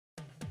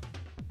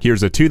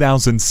Here's a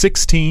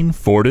 2016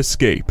 Ford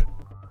Escape.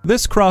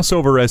 This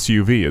crossover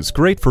SUV is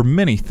great for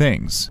many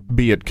things,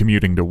 be it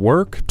commuting to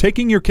work,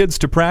 taking your kids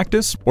to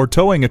practice, or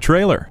towing a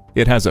trailer.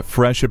 It has a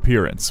fresh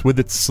appearance with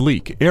its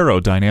sleek,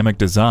 aerodynamic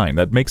design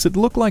that makes it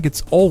look like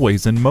it's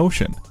always in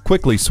motion.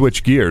 Quickly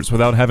switch gears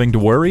without having to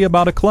worry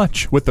about a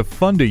clutch with the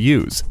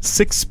fun-to-use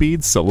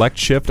 6-speed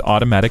select-shift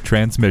automatic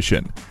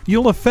transmission.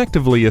 You'll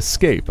effectively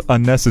escape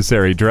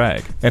unnecessary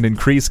drag and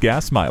increase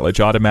gas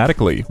mileage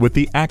automatically with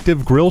the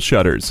active grille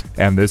shutters.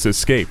 And this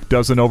Escape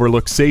doesn't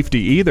overlook safety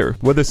either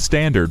with a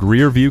standard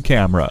rear-view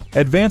camera,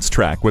 advanced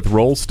track with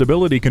roll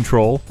stability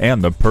control, and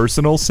the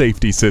personal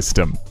safety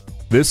system.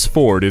 This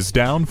Ford is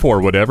down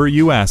for whatever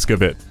you ask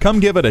of it. Come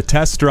give it a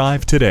test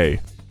drive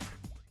today.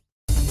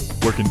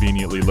 We're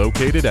conveniently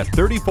located at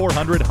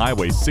 3400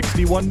 Highway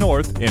 61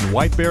 North in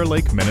White Bear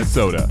Lake,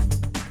 Minnesota.